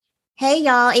Hey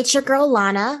y'all, it's your girl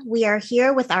Lana. We are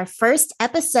here with our first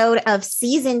episode of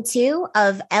season 2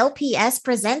 of LPS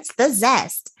Presents The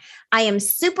Zest. I am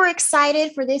super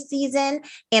excited for this season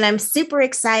and I'm super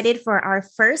excited for our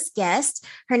first guest.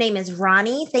 Her name is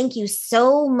Ronnie. Thank you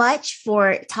so much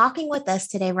for talking with us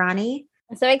today, Ronnie.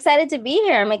 I'm so excited to be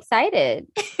here. I'm excited.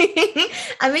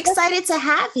 I'm excited to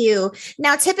have you.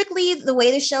 Now, typically, the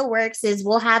way the show works is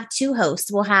we'll have two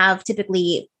hosts. We'll have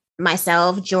typically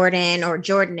myself, Jordan, or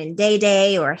Jordan and Day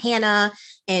Day, or Hannah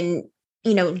and,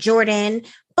 Jordan.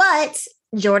 But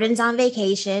Jordan's on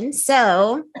vacation.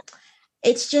 So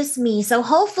it's just me. So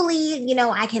hopefully,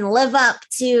 I can live up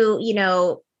to,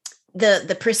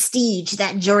 the prestige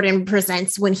that Jordan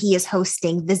presents when he is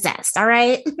hosting The Zest. All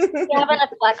right. Yeah, having a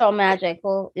Black Girl Magic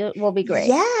will be great.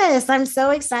 Yes, I'm so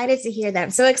excited to hear that.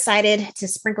 I'm so excited to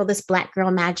sprinkle this Black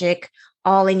Girl Magic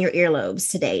all in your earlobes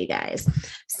today, you guys.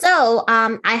 So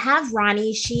I have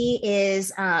Ronnie. She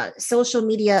is a social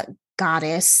media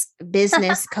goddess,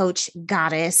 business coach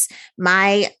goddess,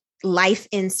 my life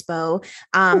inspo.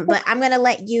 But I'm going to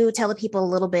let you tell the people a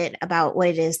little bit about what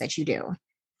it is that you do.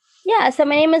 Yeah, so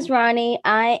my name is Ronnie.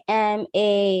 I am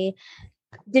a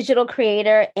digital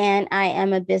creator and I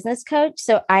am a business coach.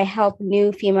 So I help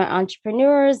new female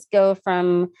entrepreneurs go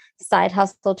from side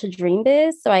hustle to dream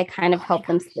biz. So I kind of help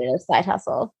them stay their side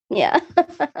hustle. Yeah.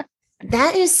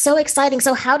 That is so exciting.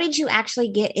 So how did you actually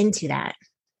get into that?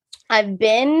 I've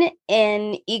been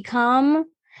in ecom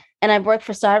and I've worked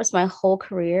for startups my whole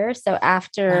career. So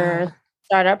after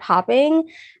startup hopping,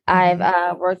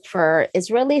 I've worked for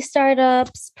Israeli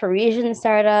startups, Parisian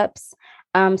startups.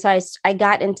 So I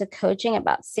got into coaching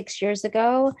about 6 years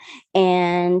ago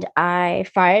and I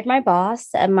fired my boss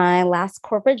at my last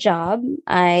corporate job.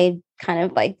 I kind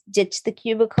of like ditched the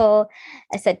cubicle.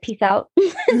 I said, peace out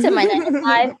to my 9 to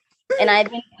 5. And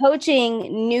I've been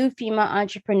coaching new female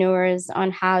entrepreneurs on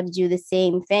how to do the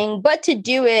same thing, but to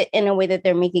do it in a way that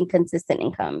they're making consistent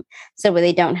income. So where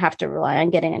they don't have to rely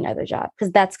on getting another job,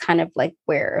 because that's kind of like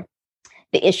where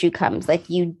the issue comes. Like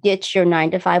you ditch your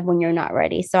 9 to 5 when you're not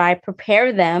ready. So I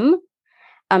prepare them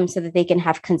so that they can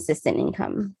have consistent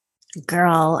income.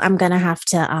 Girl, I'm going to have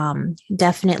to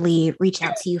definitely reach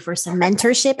out to you for some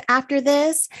mentorship after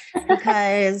this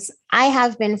because I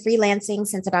have been freelancing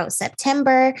since about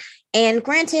September. And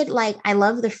granted, like I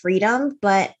love the freedom,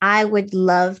 but I would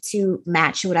love to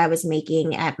match what I was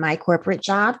making at my corporate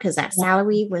job because that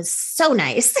salary was so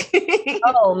nice.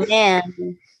 Oh,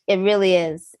 man. It really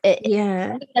is.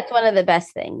 Yeah. That's one of the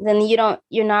best things. And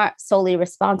you're not solely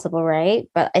responsible, right?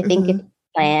 But I think if you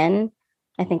plan,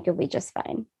 I think you'll be just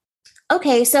fine.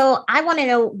 Okay, so I want to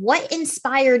know what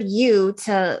inspired you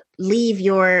to leave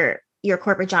your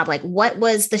corporate job? Like what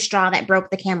was the straw that broke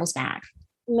the camel's back?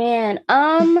 Man,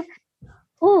 I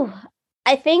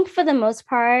think for the most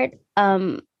part,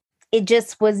 it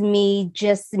just was me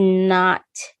just not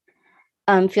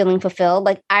feeling fulfilled.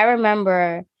 Like I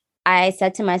remember I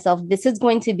said to myself, this is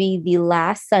going to be the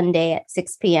last Sunday at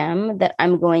 6 p.m. that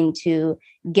I'm going to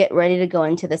get ready to go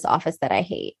into this office that I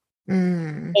hate.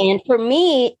 And for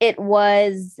me, it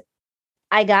was,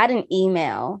 I got an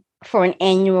email for an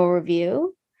annual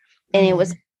review and it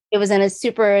was in a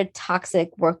super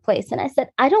toxic workplace. And I said,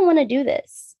 I don't want to do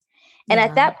this. And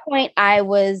at that point, I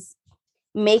was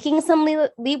making some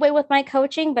leeway with my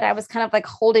coaching, but I was kind of like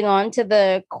holding on to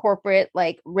the corporate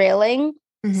like railing,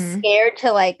 scared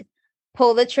to like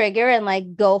pull the trigger and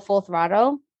like go full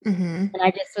throttle. And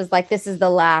I just was like, this is the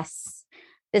last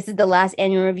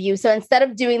annual review. So instead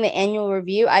of doing the annual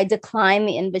review, I declined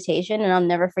the invitation and I'll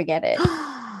never forget it.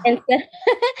 And so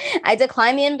I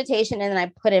declined the invitation and then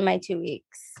I put in my 2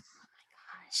 weeks.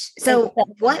 So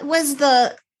what was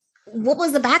the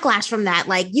backlash from that?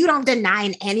 Like, you don't deny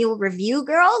an annual review,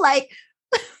 girl. Like,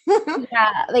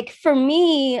 yeah, like for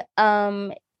me,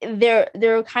 there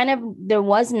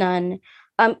was none.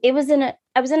 I was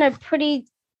in a pretty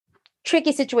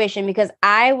tricky situation because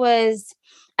I was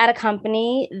at a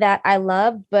company that I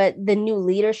loved, but the new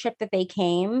leadership that they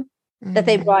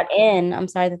brought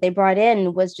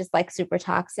in was just like super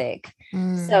toxic.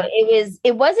 So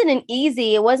it wasn't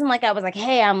it wasn't like I was like,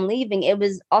 hey, I'm leaving. It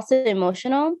was also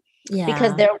emotional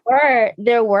because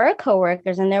there were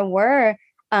coworkers and there were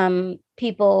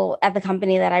people at the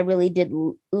company that I really did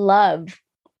love.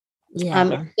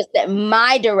 It's just that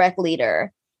my direct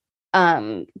leader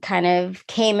kind of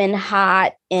came in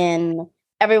hot and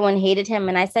everyone hated him.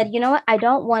 And I said, you know what? I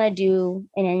don't want to do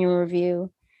an annual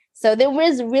review. So there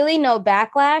was really no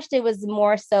backlash. It was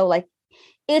more so like,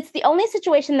 it's the only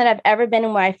situation that I've ever been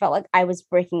in where I felt like I was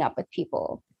breaking up with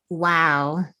people.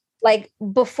 Wow. Like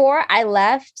before I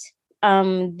left,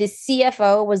 the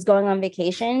CFO was going on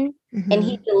vacation and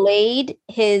he delayed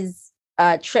his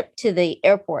trip to the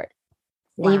airport.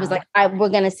 Wow. And he was like, we're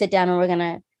going to sit down and we're going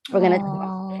to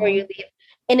talk before you leave.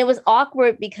 And it was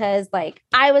awkward because like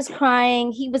I was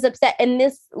crying, he was upset, and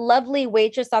this lovely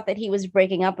waitress thought that he was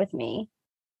breaking up with me.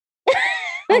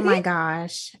 Oh my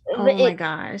gosh. Oh my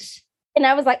gosh. And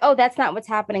I was like, oh, that's not what's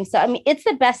happening. So, I mean, it's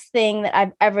the best thing that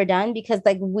I've ever done because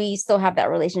like we still have that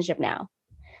relationship now.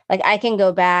 Like I can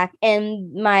go back,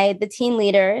 and the team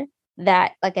leader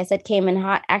that, like I said, came in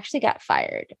hot actually got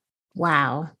fired.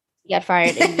 Wow. He got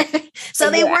fired. So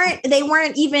they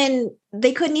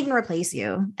couldn't even replace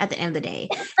you at the end of the day.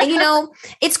 And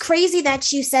it's crazy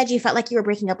that you said you felt like you were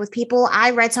breaking up with people.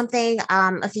 I read something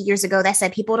a few years ago that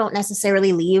said people don't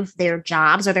necessarily leave their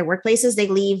jobs or their workplaces. They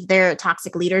leave their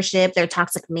toxic leadership, their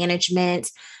toxic management,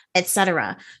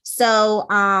 etc. So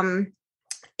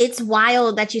it's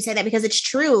wild that you say that because it's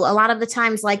true. A lot of the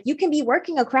times, like you can be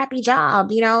working a crappy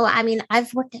job. I mean,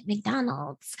 I've worked at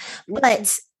McDonald's,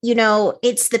 but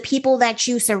it's the people that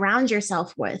you surround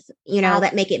yourself with,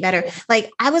 that make it better.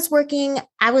 Like I was working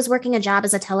a job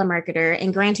as a telemarketer,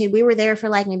 and granted, we were there for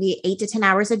like maybe 8 to 10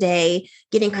 hours a day,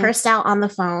 getting cursed out on the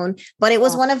phone. But it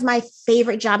was one of my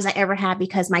favorite jobs I ever had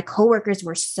because my coworkers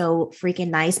were so freaking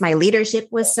nice. My leadership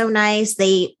was so nice.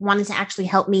 They wanted to actually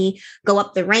help me go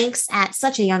up the ranks at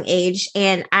such a young age.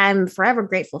 And I'm forever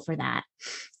grateful for that.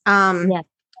 Yeah,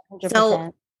 100%.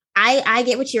 So I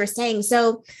get what you were saying.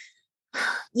 So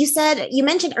you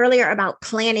mentioned earlier about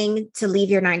planning to leave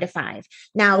your 9 to 5.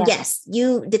 Now, yes,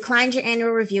 you declined your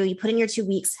annual review. You put in your 2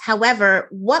 weeks. However,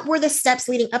 what were the steps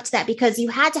leading up to that? Because you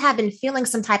had to have been feeling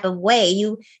some type of way.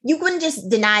 You couldn't just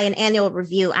deny an annual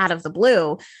review out of the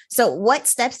blue. So what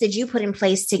steps did you put in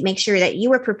place to make sure that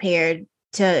you were prepared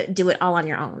to do it all on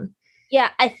your own? Yeah,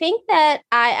 I think that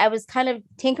I was kind of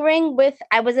tinkering with,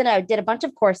 did a bunch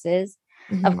of courses.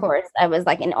 Mm-hmm. Of course, I was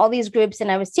like in all these groups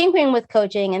and I was tinkering with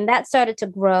coaching, and that started to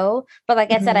grow. But like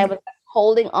I said, I was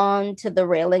holding on to the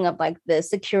railing of like the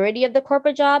security of the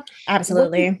corporate job.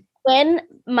 Absolutely. When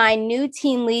my new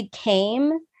team lead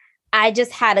came, I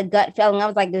just had a gut feeling. I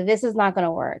was like, this is not going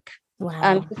to work.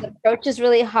 Wow. His approach is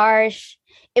really harsh.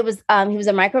 It was, he was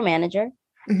a micromanager,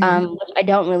 which I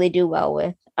don't really do well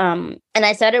with. And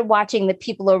I started watching the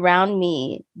people around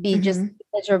me be just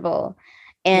miserable.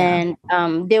 And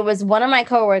there was one of my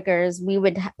coworkers, we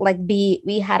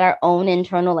had our own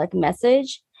internal like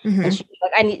message. And she was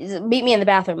like, I need to meet me in the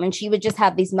bathroom. And she would just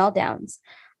have these meltdowns.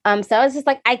 So I was just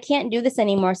like, I can't do this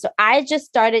anymore. So I just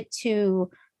started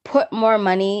to put more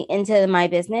money into my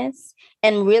business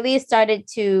and really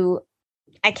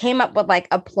I came up with like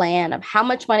a plan of how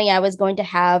much money I was going to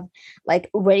have like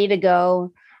ready to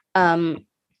go. And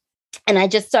I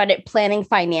just started planning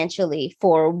financially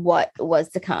for what was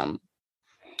to come.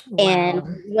 Wow. And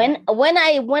when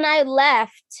I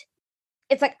left,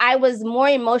 it's like I was more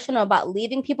emotional about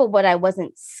leaving people, but I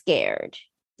wasn't scared.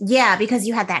 Yeah, because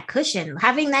you had that cushion,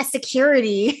 having that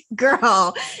security,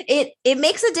 girl. It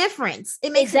makes a difference.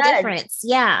 It makes a difference.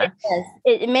 Yeah,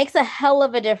 it makes a hell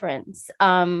of a difference.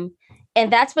 And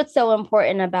that's what's so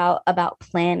important about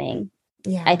planning.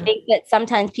 Yeah, I think that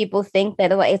sometimes people think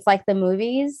that it's like the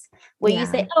movies where you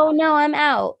say, "Oh no, I'm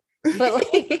out," but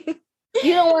like.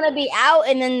 You don't want to be out,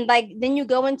 and then you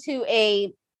go into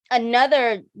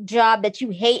another job that you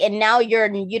hate, and now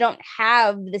you don't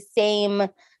have the same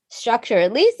structure.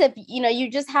 At least if you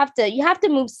just have to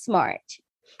move smart.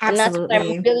 Absolutely. And that's what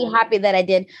I'm really happy that I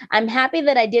did. I'm happy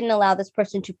that I didn't allow this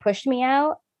person to push me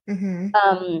out. Because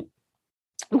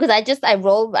I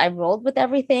rolled with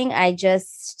everything. I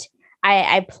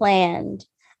planned.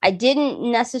 I didn't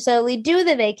necessarily do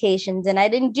the vacations, and I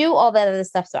didn't do all that other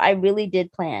stuff. So I really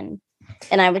did plan.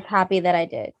 And I was happy that I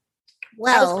did.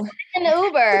 Well, I was in an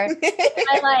Uber,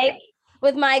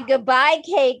 with my goodbye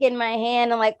cake in my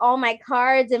hand and like all my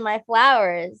cards and my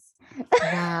flowers.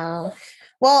 Wow.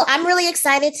 Well, I'm really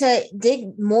excited to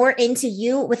dig more into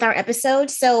you with our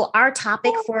episode. So our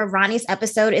topic for Ronnie's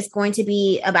episode is going to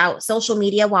be about social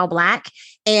media while Black.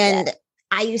 And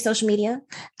I use social media.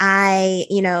 I,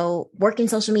 work in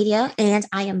social media, and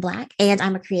I am Black, and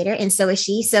I'm a creator, and so is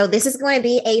she. So this is going to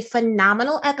be a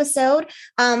phenomenal episode.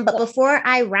 But before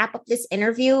I wrap up this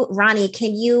interview, Ronnie,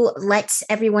 can you let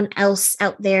everyone else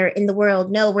out there in the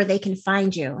world know where they can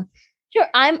find you? Sure.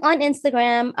 I'm on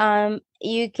Instagram.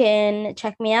 You can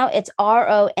check me out. It's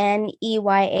RONEYACO.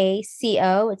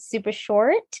 It's super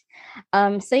short.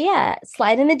 So yeah,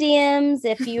 slide in the DMs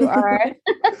if you are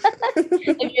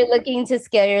if you're looking to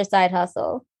scale your side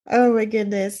hustle. Oh my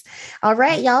goodness. All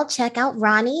right, y'all, check out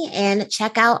Ronnie and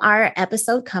check out our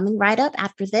episode coming right up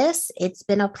after this. It's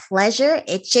been a pleasure.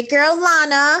 It's your girl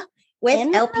Lana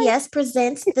with LPS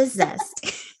Presents The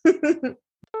Zest.